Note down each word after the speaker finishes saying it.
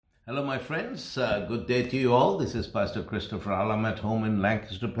Hello, my friends. Good day to you all. This is Pastor Christopher Alam at home in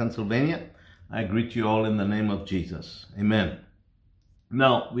Lancaster, Pennsylvania. I greet you all in the name of Jesus. Amen.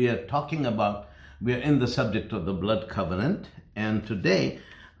 Now, we are in the subject of the blood covenant, and today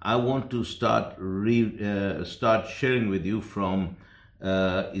I want to start sharing with you from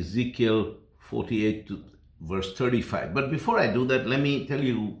Ezekiel 48 to verse 35. But before I do that, let me tell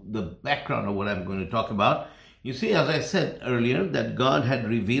you the background of what I'm going to talk about. You see, as I said earlier, that God had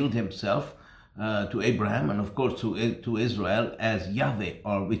revealed himself to Abraham and, of course, to Israel as Yahweh,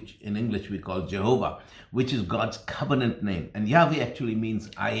 or which in English we call Jehovah, which is God's covenant name. And Yahweh actually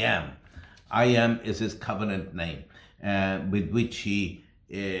means I am. I am is his covenant name, with which he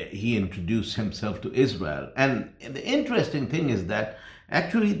introduced himself to Israel. And the interesting thing is that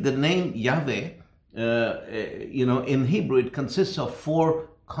actually the name Yahweh, in Hebrew, it consists of four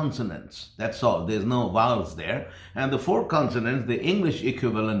consonants. That's all. There's no vowels there. And the four consonants, the English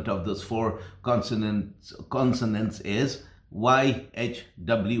equivalent of those four consonants is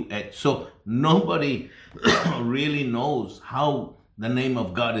YHWH. So nobody really knows how the name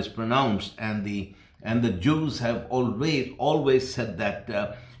of God is pronounced, and the Jews have always said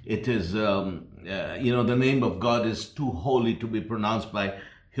that it is the name of God is too holy to be pronounced by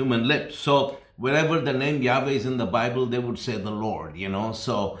human lips. So wherever the name Yahweh is in the Bible, they would say the Lord,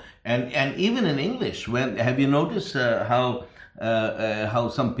 So, and even in English, have you noticed how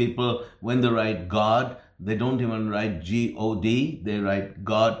some people, when they write God, they don't even write G-O-D, they write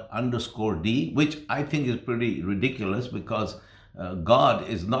God_D, which I think is pretty ridiculous, because God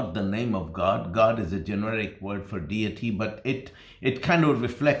is not the name of God. God is a generic word for deity, but it kind of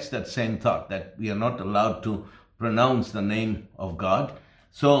reflects that same thought, that we are not allowed to pronounce the name of God.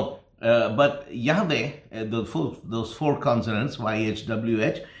 So, but Yahweh, those four consonants,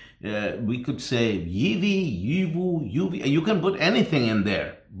 YHWH, we could say Yivi, Yivu, Yuvi. You can put anything in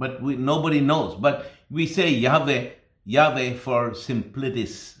there, but nobody knows. But we say Yahweh for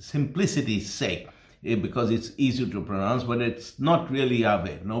simplicity's sake, because it's easy to pronounce, but it's not really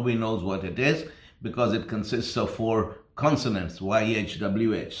Yahweh. Nobody knows what it is, because it consists of four consonants,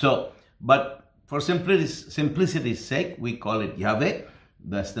 YHWH. So, but for simplicity's sake, we call it Yahweh.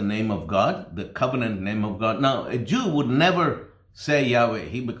 That's the name of God, the covenant name of God. Now, a Jew would never say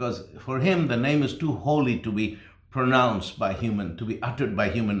Yahweh, because for him the name is too holy to be pronounced by human, to be uttered by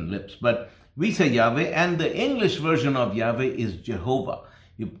human lips. But we say Yahweh, and the English version of Yahweh is Jehovah.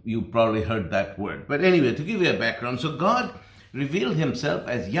 You probably heard that word. But anyway, to give you a background, so God revealed himself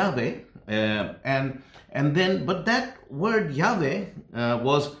as Yahweh, but that word Yahweh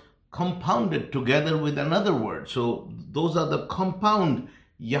was compounded together with another word. So those are the compound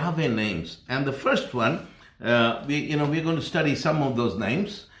Yahweh names. And the first one, we're going to study some of those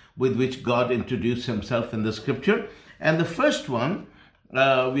names with which God introduced himself in the scripture. And the first one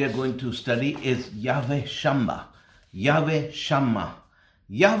we are going to study is Yahweh Shammah. Yahweh Shammah.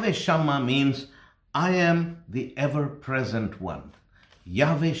 Yahweh Shammah means I am the ever-present one.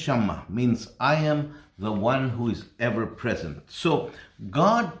 Yahweh Shammah means I am the one who is ever present. So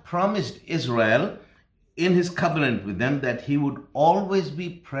God promised Israel in his covenant with them that he would always be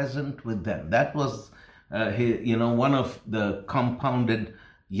present with them. That was one of the compounded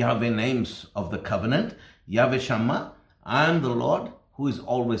Yahweh names of the covenant. Yahweh Shammah, I am the Lord who is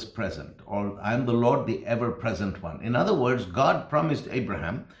always present, or I am the Lord, the ever-present one. In other words, God promised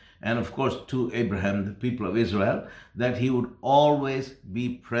Abraham, and of course to Abraham, the people of Israel, that he would always be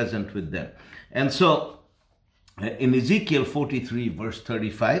present with them. And so in Ezekiel 43 verse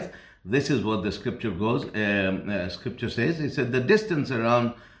 35, this is what the scripture goes. Scripture says, it said, the distance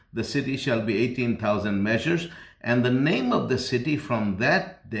around the city shall be 18,000 measures, and the name of the city from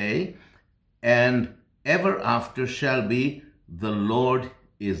that day and ever after shall be, the Lord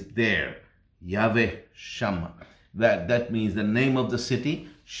is there. Yahweh Shammah. That means the name of the city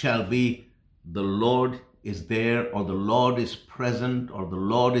shall be, the Lord is there, or the Lord is present, or the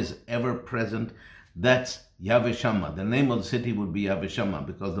Lord is ever present. That's Yahweh Shammah. The name of the city would be Yahweh Shammah,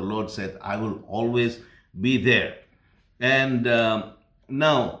 because the Lord said, I will always be there. And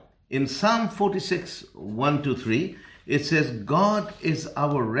now, in Psalm 46, 1-3, it says, God is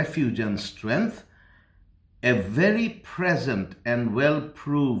our refuge and strength, a very present and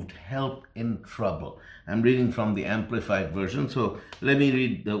well-proved help in trouble. I'm reading from the Amplified Version, so let me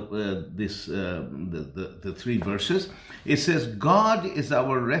read the three verses. It says, God is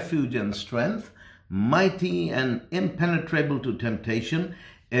our refuge and strength, mighty and impenetrable to temptation,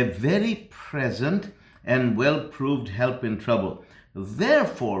 a very present and well-proved help in trouble.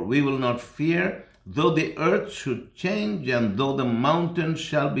 Therefore we will not fear, though the earth should change, and though the mountains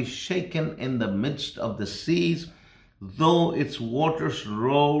shall be shaken in the midst of the seas, though its waters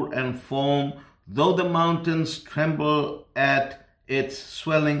roar and foam, though the mountains tremble at its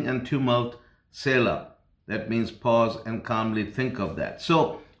swelling and tumult, Selah. That means pause and calmly think of that.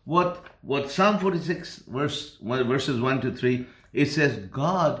 So what Psalm 46 verses 1 to 3, it says,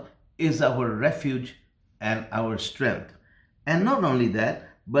 God is our refuge and our strength. And not only that,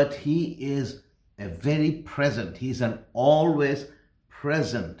 but he is a very present. He's an always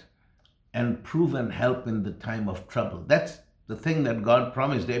present and proven help in the time of trouble. That's the thing that God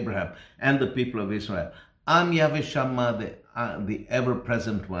promised Abraham and the people of Israel. I'm Yahweh Shammah, the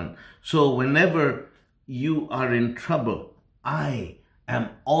ever-present one. So whenever you are in trouble, I am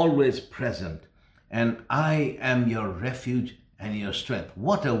always present, and I am your refuge and your strength.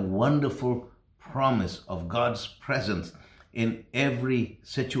 What a wonderful promise of God's presence in every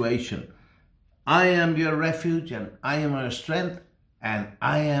situation. I am your refuge and I am your strength, and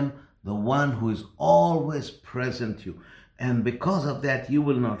I am the one who is always present to you. And because of that, you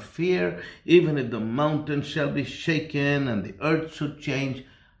will not fear, even if the mountains shall be shaken and the earth should change.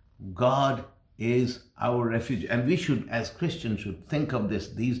 God is our refuge. And we should, as Christians, should think of this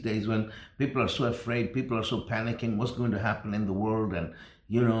these days when people are so afraid, people are so panicking, what's going to happen in the world. And,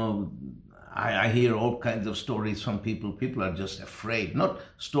 I hear all kinds of stories from people. People are just afraid, not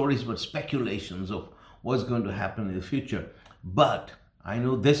stories, but speculations of what's going to happen in the future. But I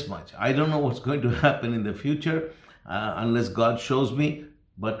know this much. I don't know what's going to happen in the future unless God shows me.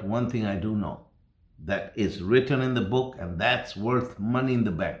 But one thing I do know, that is written in the book, and that's worth money in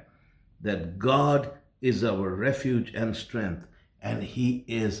the bank, that God is our refuge and strength, and he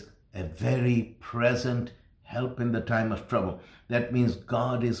is a very present help in the time of trouble. That means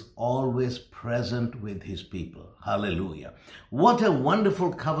God is always present with his people. Hallelujah. What a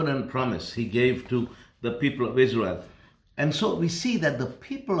wonderful covenant promise he gave to the people of Israel. And so we see that the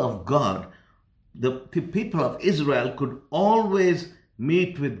people of God, the people of Israel could always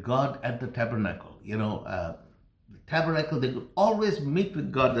meet with God at the tabernacle. The tabernacle, they could always meet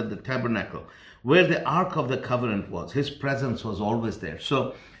with God at the tabernacle, where the Ark of the Covenant was. His presence was always there.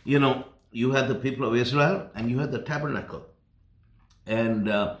 So, you had the people of Israel and you had the tabernacle. And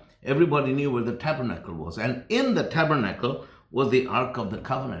everybody knew where the tabernacle was. And in the tabernacle was the Ark of the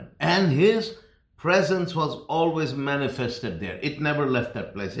Covenant. And his presence was always manifested there. It never left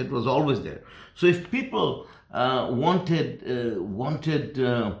that place. It was always there. So if people wanted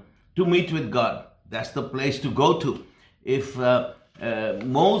to meet with God, that's the place to go to. If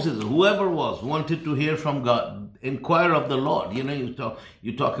Moses, whoever was, wanted to hear from God, inquire of the Lord. You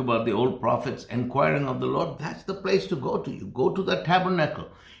talk about the old prophets inquiring of the Lord. That's the place to go to. You go to the tabernacle.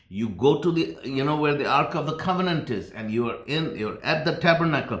 You go to the, where the Ark of the Covenant is, and you're at the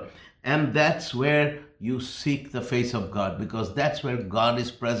tabernacle. And that's where you seek the face of God, because that's where God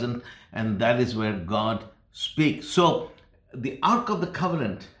is present, and that is where God speaks. So the Ark of the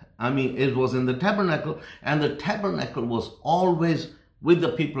Covenant, it was in the tabernacle, and the tabernacle was always with the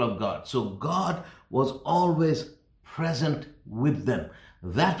people of God. So God was always present with them.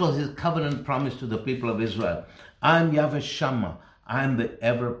 That was his covenant promise to the people of Israel. I'm Yahweh Shammah. I'm the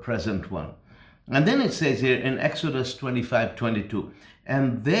ever-present one. And then it says here in Exodus 25:22,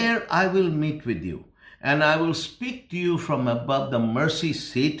 and there I will meet with you, and I will speak to you from above the mercy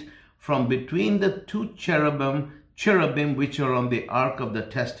seat, from between the two cherubim which are on the ark of the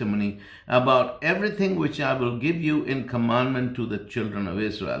testimony, about everything which I will give you in commandment to the children of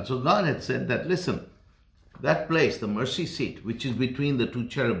Israel. So God had said that, listen, that place, the mercy seat, which is between the two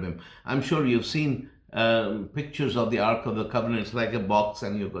cherubim, I'm sure you've seen pictures of the Ark of the Covenant. It's like a box,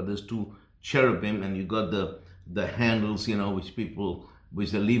 and you've got these two cherubim, and you got the handles,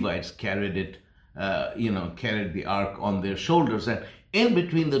 which the Levites carried the ark on their shoulders. And in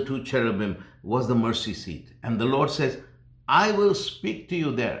between the two cherubim was the mercy seat. And the Lord says, I will speak to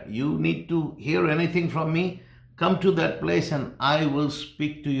you there. You need to hear anything from me? Come to that place and I will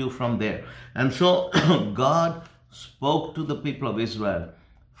speak to you from there. And so God spoke to the people of Israel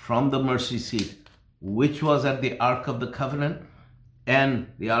from the mercy seat, which was at the Ark of the Covenant, and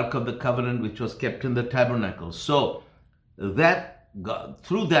the Ark of the Covenant which was kept in the tabernacle. So through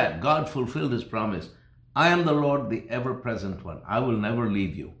that, God fulfilled his promise. I am the Lord, the ever-present one. I will never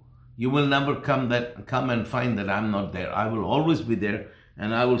leave you. You will never come and find that I'm not there. I will always be there,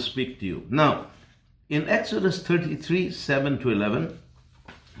 and I will speak to you. Now, in Exodus 33:7-11,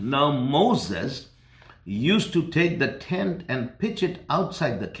 now Moses used to take the tent and pitch it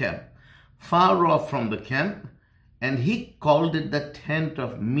outside the camp, far off from the camp, and he called it the tent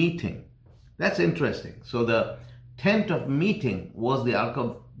of meeting. That's interesting. So the tent of meeting was the ark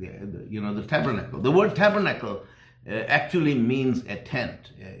of the tabernacle. The word tabernacle actually means a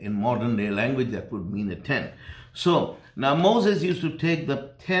tent. In modern day language, that would mean a tent. So now Moses used to take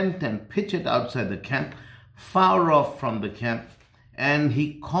the tent and pitch it outside the camp, far off from the camp, and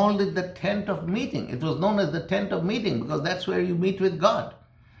he called it the tent of meeting. It was known as the tent of meeting because that's where you meet with God.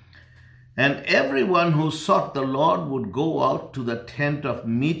 And everyone who sought the Lord would go out to the tent of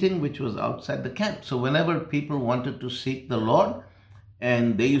meeting, which was outside the camp. So whenever people wanted to seek the Lord,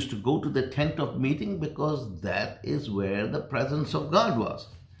 and they used to go to the tent of meeting because that is where the presence of God was.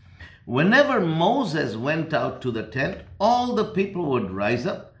 Whenever Moses went out to the tent, all the people would rise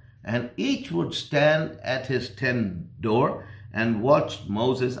up and each would stand at his tent door and watch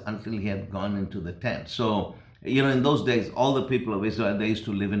Moses until he had gone into the tent. So, in those days, all the people of Israel, they used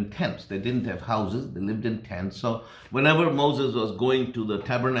to live in tents. They didn't have houses. They lived in tents. So whenever Moses was going to the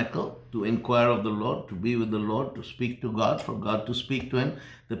tabernacle to inquire of the Lord, to be with the Lord, to speak to God, for God to speak to him,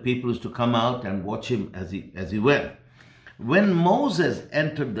 the people used to come out and watch him as he went. When Moses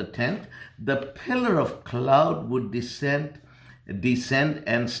entered the tent, the pillar of cloud would descend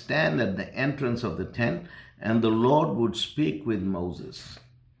and stand at the entrance of the tent, and the Lord would speak with Moses.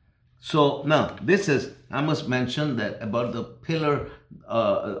 So now, I must mention that about the pillar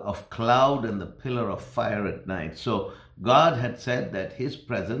of cloud and the pillar of fire at night. So God had said that his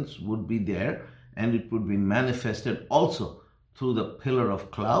presence would be there and it would be manifested also through the pillar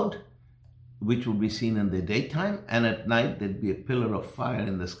of cloud, which would be seen in the daytime, and at night there'd be a pillar of fire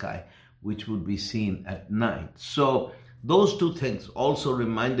in the sky, which would be seen at night. So those two things also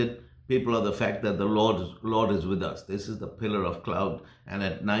reminded people of the fact that the Lord is with us. This is the pillar of cloud, and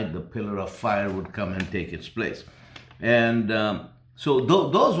at night the pillar of fire would come and take its place. And so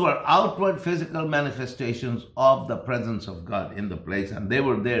those were outward physical manifestations of the presence of God in the place, and they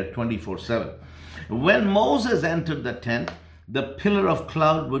were there 24/7. When Moses entered the tent, the pillar of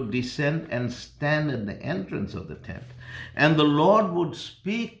cloud would descend and stand at the entrance of the tent, and the Lord would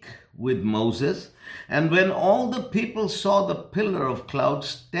speak with Moses. And when all the people saw the pillar of cloud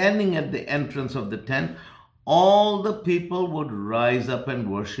standing at the entrance of the tent, all the people would rise up and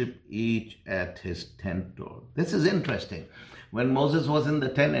worship, each at his tent door. This is interesting. When Moses was in the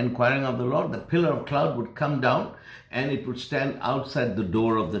tent inquiring of the Lord, the pillar of cloud would come down and it would stand outside the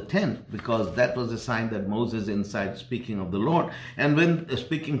door of the tent, because that was a sign that Moses inside speaking of the Lord, and when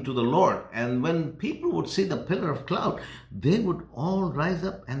speaking to the Lord. And when people would see the pillar of cloud, they would all rise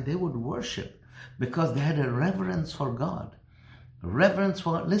up and they would worship, because they had a reverence for God.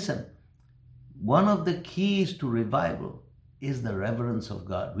 Listen, one of the keys to revival is the reverence of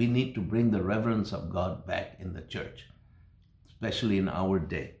God. We need to bring the reverence of God back in the church, especially in our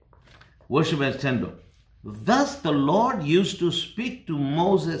day. Worship as tender. Thus the Lord used to speak to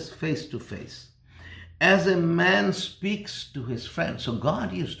Moses face to face, as a man speaks to his friend. So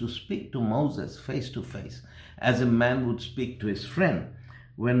God used to speak to Moses face to face, as a man would speak to his friend.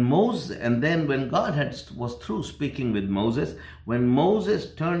 When God was through speaking with Moses, when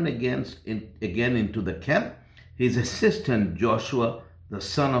Moses turned again into the camp, his assistant Joshua, the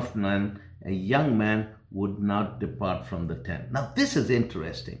son of Nun, a young man, would not depart from the tent. Now this is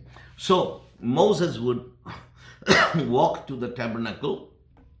interesting. So Moses would walk to the tabernacle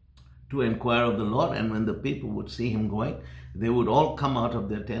to inquire of the Lord, and when the people would see him going, they would all come out of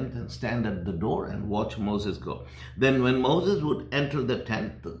their tent and stand at the door and watch Moses go. Then when Moses would enter the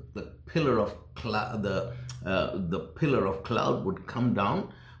tent, the pillar of cloud, the pillar of cloud would come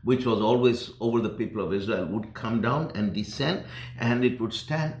down, which was always over the people of Israel, would come down and descend, and it would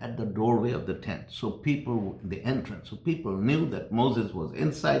stand at the doorway of the tent. So people knew that Moses was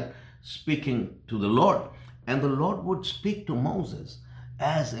inside speaking to the Lord, and the Lord would speak to Moses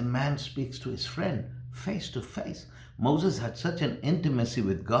as a man speaks to his friend face to face. Moses had such an intimacy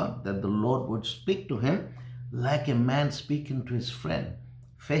with God that the Lord would speak to him like a man speaking to his friend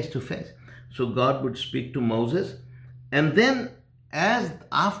face to face. So God would speak to Moses, and then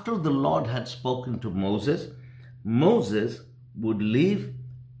after the Lord had spoken to Moses, Moses would leave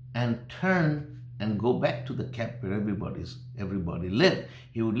and turn and go back to the camp where everybody lived.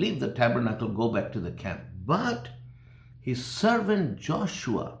 He would leave the tabernacle, go back to the camp. But his servant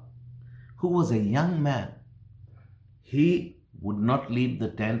Joshua, who was a young man, he would not leave the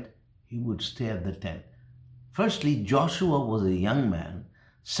tent. He would stay at the tent. Firstly, Joshua was a young man.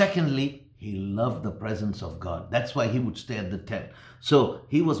 Secondly, he loved the presence of God. That's why he would stay at the tent. So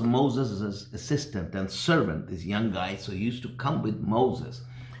he was Moses' assistant and servant, this young guy. So he used to come with Moses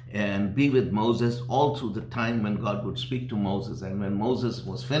and be with Moses all through the time when God would speak to Moses. And when Moses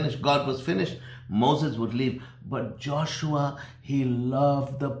was finished, God was finished, Moses would leave. But Joshua, he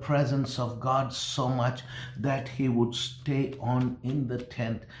loved the presence of God so much that he would stay on in the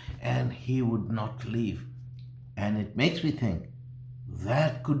tent and he would not leave. And it makes me think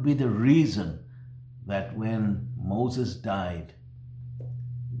that could be the reason that when Moses died,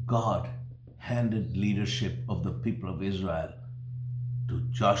 God handed leadership of the people of Israel to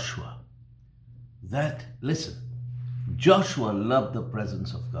Joshua. Listen, Joshua loved the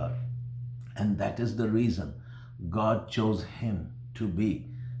presence of God. And that is the reason God chose him to be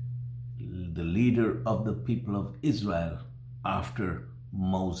the leader of the people of Israel after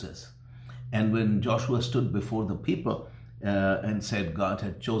Moses. And when Joshua stood before the people and said God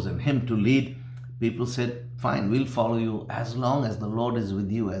had chosen him to lead, people said, fine, we'll follow you as long as the Lord is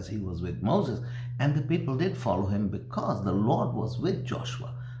with you as he was with Moses. And the people did follow him because the Lord was with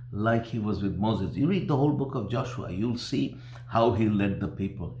Joshua like he was with Moses. You read the whole book of Joshua, you'll see how he led the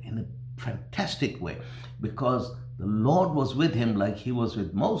people in a fantastic way because the Lord was with him like he was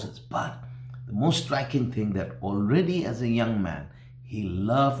with Moses. But the most striking thing that already as a young man, he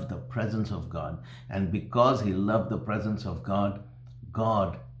loved the presence of God. And because he loved the presence of God,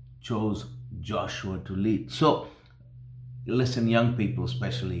 God chose Joshua to lead. So listen, young people,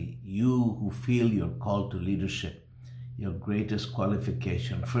 especially you who feel you're called to leadership, your greatest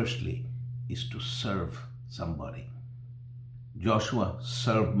qualification, firstly, is to serve somebody. Joshua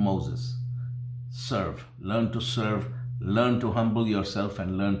served Moses. Serve. Learn to serve. Learn to humble yourself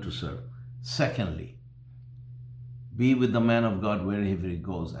and learn to serve. Secondly, be with the man of God wherever he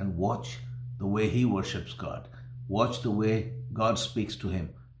goes and watch the way he worships God. Watch the way God speaks to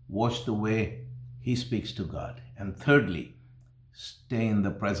him. Watch the way he speaks to God. And thirdly, stay in the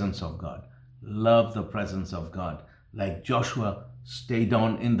presence of God. Love the presence of God. Like Joshua stayed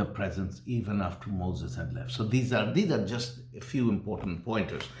on in the presence even after Moses had left. So these are just a few important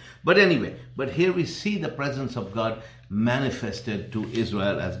pointers. But anyway, here we see the presence of God manifested to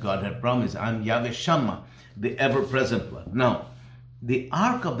Israel as God had promised. I'm Yahweh Shammah, the ever-present one. Now, the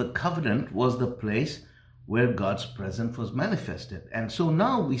Ark of the Covenant was the place where God's presence was manifested. And so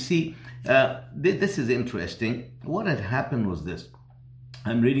now we see, this is interesting. What had happened was this.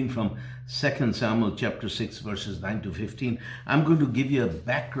 I'm reading from 2 Samuel chapter 6 verses 9 to 15. I'm going to give you a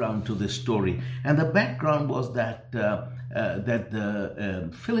background to this story. And the background was that the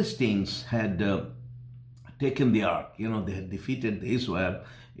Philistines had taken the ark. You know, they had defeated the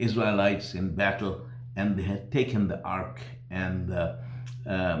Israelites in battle, and they had taken the ark, and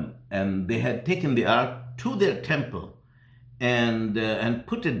they had taken the ark to their temple and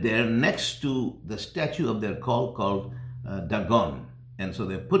put it there next to the statue of their called Dagon. And so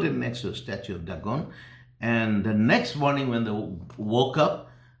they put it next to the statue of Dagon. And the next morning when they woke up,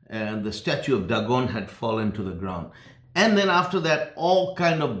 the statue of Dagon had fallen to the ground. And then after that, all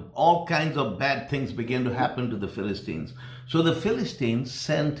kinds of bad things began to happen to the Philistines. So the Philistines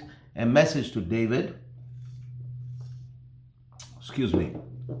sent a message to David,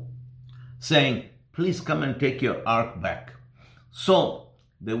 saying, please come and take your ark back. So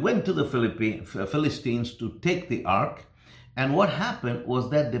they went to the Philistines to take the ark. And what happened was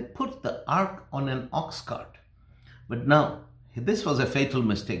that they put the ark on an ox cart. But now, this was a fatal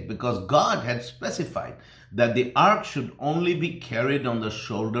mistake because God had specified that the ark should only be carried on the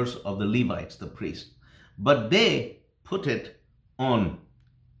shoulders of the Levites, the priests. But they put it on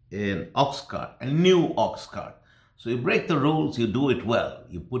an ox cart, a new ox cart. So you break the rules, you do it well.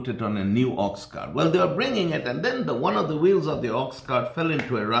 You put it on a new ox cart. Well, they were bringing it, and then one of the wheels of the ox cart fell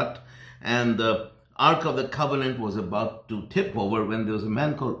into a rut, and the Ark of the Covenant was about to tip over when there was a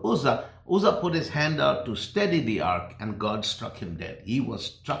man called Uzzah. Uzzah put his hand out to steady the ark, and God struck him dead. He was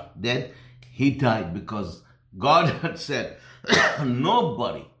struck dead. He died because God had said,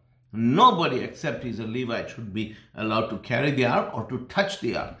 nobody except he's a Levite should be allowed to carry the ark or to touch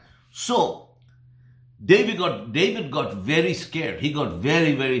the ark. So David got very scared. He got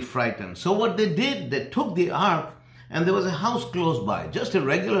very, very frightened. So what they did, they took the ark, and there was a house close by, just a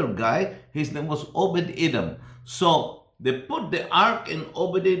regular guy. His name was Obed-Edom. So they put the ark in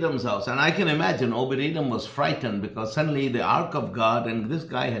Obed-Edom's house. And I can imagine Obed-Edom was frightened because suddenly the ark of God, and this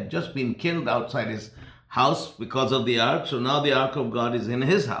guy had just been killed outside his house because of the ark. So now the ark of God is in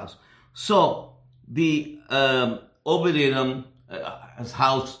his house. So the Obed-Edom's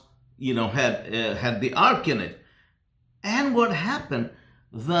house, had the ark in it. And what happened?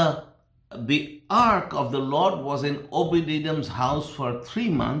 The ark of the Lord was in Obed-Edom's house for 3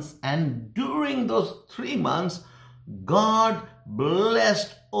 months, and during those 3 months, God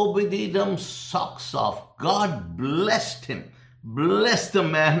blessed Obed-Edom's socks off. God blessed him, blessed the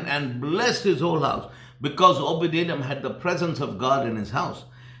man, and blessed his whole house because Obed-Edom had the presence of God in his house.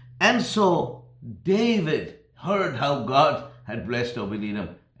 And so David heard how God had blessed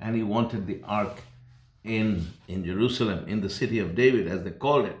Obed-Edom, and he wanted the ark in Jerusalem, in the city of David, as they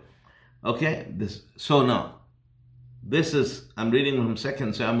called it. Okay, I'm reading from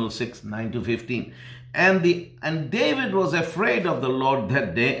 2 Samuel 6, 9 to 15. And David was afraid of the Lord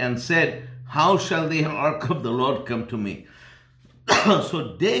that day and said, how shall the ark of the Lord come to me?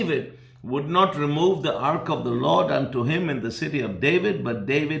 So David would not remove the ark of the Lord unto him in the city of David, but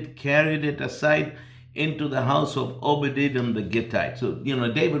David carried it aside into the house of Obed-Edom the Gittite. So,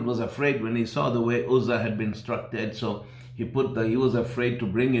 David was afraid when he saw the way Uzzah had been struck dead. So he was afraid to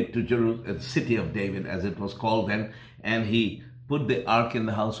bring it to Jerusalem, the city of David, as it was called then. And he put the ark in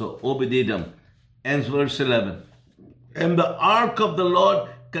the house of Obed-Edom. Ends verse 11. And the ark of the Lord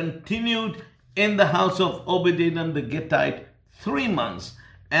continued in the house of Obed-Edom the Gittite 3 months.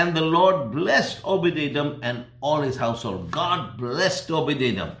 And the Lord blessed Obed-Edom and all his household. God blessed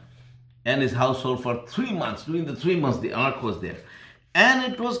Obed-Edom and his household for 3 months. During the 3 months, the ark was there.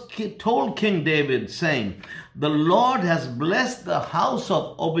 And it was told King David, saying, the Lord has blessed the house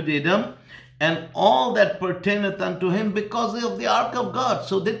of Obed-Edom and all that pertaineth unto him because of the ark of God.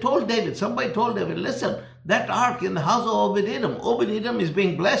 So they told David, somebody told David, listen, that ark in the house of Obed-Edom is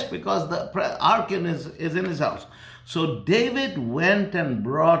being blessed because the ark is in his house. So David went and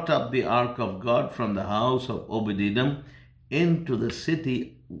brought up the ark of God from the house of Obed-Edom into the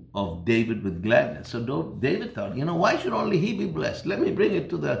city of David with gladness. So David thought, why should only he be blessed? Let me bring it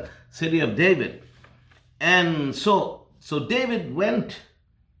to the city of David. And so David went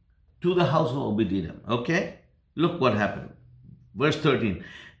to the house of Obed-Edom. Okay? Look what happened. Verse 13.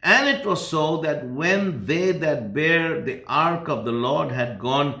 And it was so that when they that bare the ark of the Lord had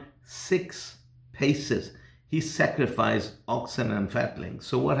gone 6 paces, he sacrificed oxen and fatlings.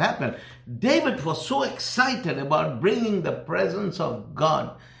 So what happened? David was so excited about bringing the presence of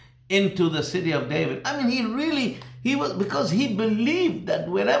God into the city of David. I mean, he was, because he believed that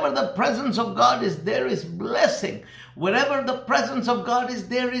wherever the presence of God is, there is blessing. Wherever the presence of God is,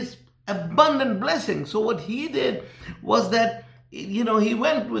 there is abundant blessing. So what he did was that, he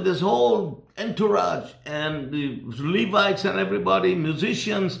went with his whole entourage and the Levites and everybody,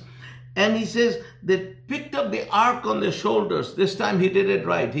 musicians, and he says they picked up the ark on their shoulders. This time he did it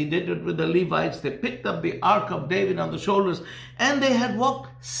right. He did it with the Levites. They picked up the ark of David on the shoulders, and they had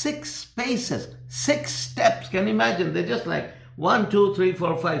walked 6 paces, 6 steps. Can you imagine? They're just like 1, 2, 3,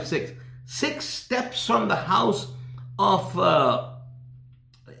 4, 5, 6. 6 steps from the house of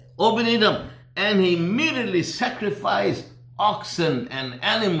Obed-Edom, and he immediately sacrificed oxen and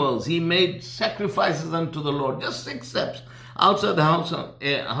animals. He made sacrifices unto the Lord. Just 6 steps outside the house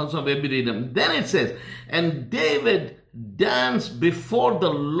of Obed-Edom. Then it says, and David danced before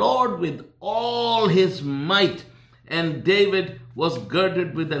the Lord with all his might. And David was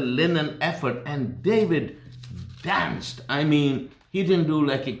girded with a linen ephod. And David danced. I mean, he didn't do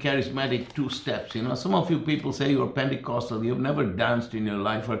like a charismatic 2 steps. Some of you people say you're Pentecostal. You've never danced in your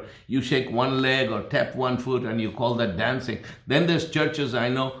life, or you shake one leg or tap one foot and you call that dancing. Then there's churches I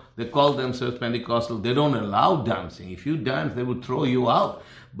know, they call themselves Pentecostal. They don't allow dancing. If you dance, they would throw you out.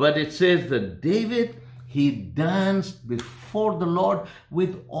 But it says that David, he danced before the Lord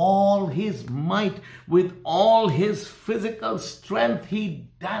with all his might, with all his physical strength. He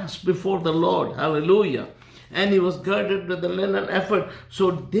danced before the Lord. Hallelujah. And he was girded with the linen ephod.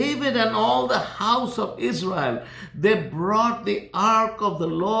 So David and all the house of Israel, they brought the ark of the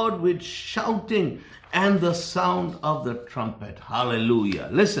Lord with shouting and the sound of the trumpet. Hallelujah.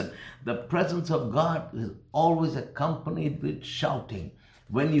 Listen, the presence of God is always accompanied with shouting.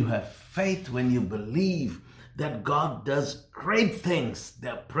 When you have faith, when you believe that God does great things,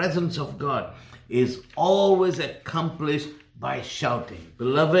 the presence of God is always accomplished by shouting.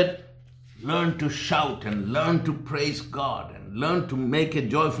 Beloved, learn to shout and learn to praise God and learn to make a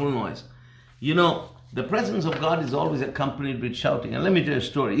joyful noise. The presence of God is always accompanied with shouting. And let me tell you a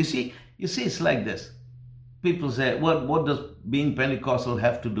story. You see, it's like this. People say, what does being Pentecostal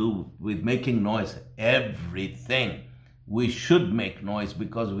have to do with making noise? Everything. We should make noise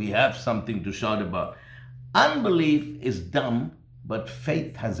because we have something to shout about. Unbelief is dumb, but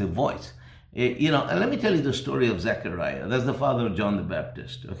faith has a voice. And let me tell you the story of Zechariah. That's the father of John the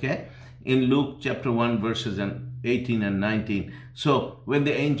Baptist, okay? In Luke chapter 1, verses 18 and 19. So when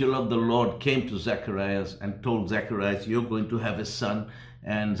the angel of the Lord came to Zacharias and told Zacharias, you're going to have a son.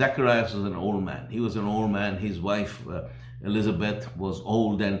 And Zacharias was an old man. He was an old man. His wife, Elizabeth, was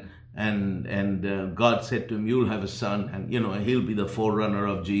old. And God said to him, you'll have a son. And, he'll be the forerunner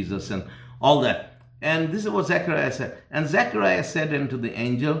of Jesus and all that. And this is what Zacharias said. And Zacharias said unto the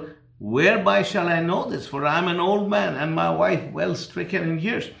angel, whereby shall I know this? For I am an old man, and my wife well stricken in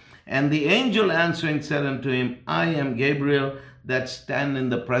years. And the angel answering said unto him, I am Gabriel that stand in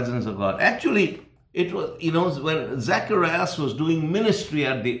the presence of God. Actually, it was, when Zacharias was doing ministry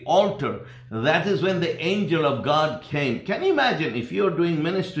at the altar, that is when the angel of God came. Can you imagine if you're doing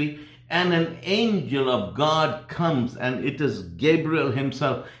ministry and an angel of God comes, and it is Gabriel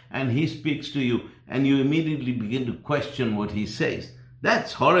himself, and he speaks to you, and you immediately begin to question what he says.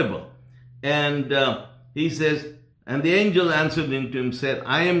 That's horrible. And he says, and the angel answered unto him, said,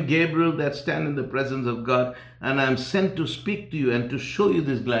 I am Gabriel that stand in the presence of God, and I am sent to speak to you and to show you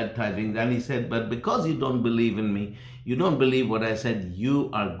this glad tidings. And he said, but because you don't believe in me, you don't believe what I said, you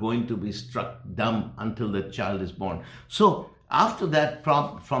are going to be struck dumb until the child is born. So after that,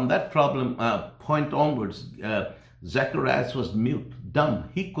 from that problem point onwards, Zacharias was mute, dumb.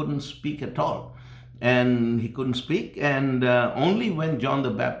 He couldn't speak at all. And he couldn't speak. And only when John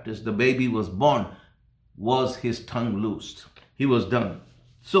the Baptist, the baby, was born, was his tongue loosed. He was done.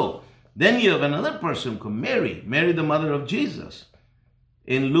 So then you have another person called Mary, the mother of Jesus.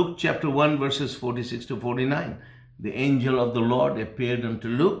 In Luke chapter 1, verses 46 to 49, the angel of the Lord appeared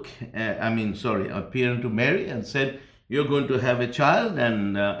unto appeared unto Mary and said, you're going to have a child.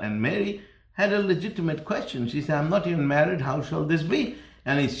 And Mary had a legitimate question. She said, I'm not even married. How shall this be?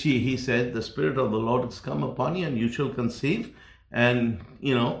 And he said, the Spirit of the Lord has come upon you, and you shall conceive. And,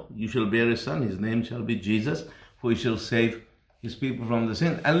 you shall bear a son. His name shall be Jesus, for he shall save his people from the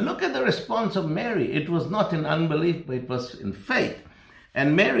sin. And look at the response of Mary. It was not in unbelief, but it was in faith.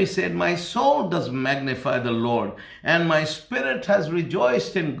 And Mary said, my soul does magnify the Lord, and my spirit has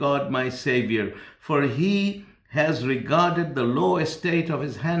rejoiced in God my Savior, for he has regarded the low estate of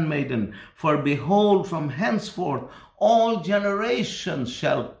his handmaiden. For behold, from henceforth all generations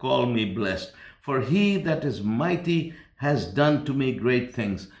shall call me blessed. For he that is mighty has done to me great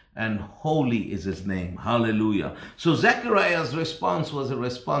things, and holy is his name. Hallelujah. So Zechariah's response was a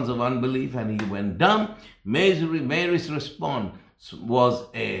response of unbelief, and he went dumb. Mary's response was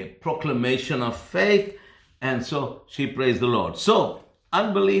a proclamation of faith, and so she praised the Lord. So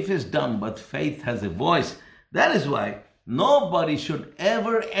unbelief is dumb, but faith has a voice. That is why nobody should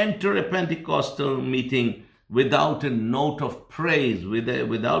ever enter a Pentecostal meeting without a note of praise,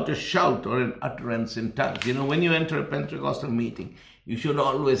 without a shout or an utterance in tongues. When you enter a Pentecostal meeting, you should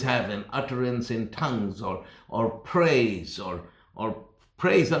always have an utterance in tongues or praise or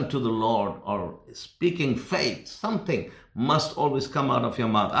praise unto the Lord or speaking faith. Something must always come out of your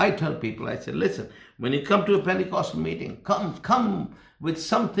mouth. I tell people, I say, listen, when you come to a Pentecostal meeting, come with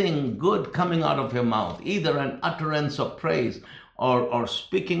something good coming out of your mouth, either an utterance of praise or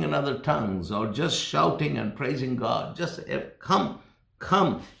speaking in other tongues, or just shouting and praising God. Just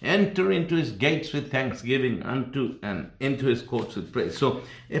come, enter into his gates with thanksgiving, and into his courts with praise. So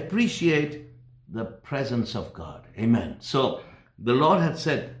appreciate the presence of God. Amen. So the Lord had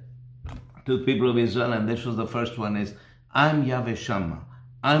said to the people of Israel, and this was the first one, is, I'm Yahweh Shammah.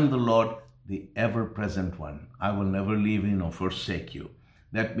 I'm the Lord, the ever-present one. I will never leave you nor forsake you.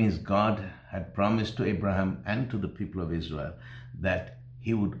 That means God had promised to Abraham and to the people of Israel that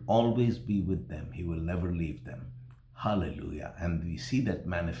he would always be with them. He will never leave them. Hallelujah. And we see that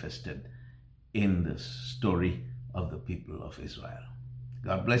manifested in the story of the people of Israel.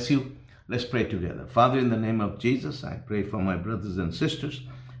 God bless you. Let's pray together. Father, in the name of Jesus, I pray for my brothers and sisters.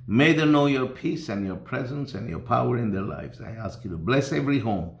 May they know your peace and your presence and your power in their lives. I ask you to bless every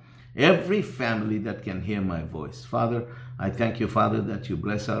home, every family that can hear my voice. Father, I thank you, Father, that you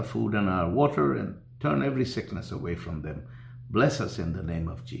bless our food and our water and turn every sickness away from them. Bless us in the name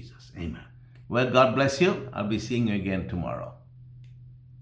of Jesus. Amen. Well, God bless you. I'll be seeing you again tomorrow.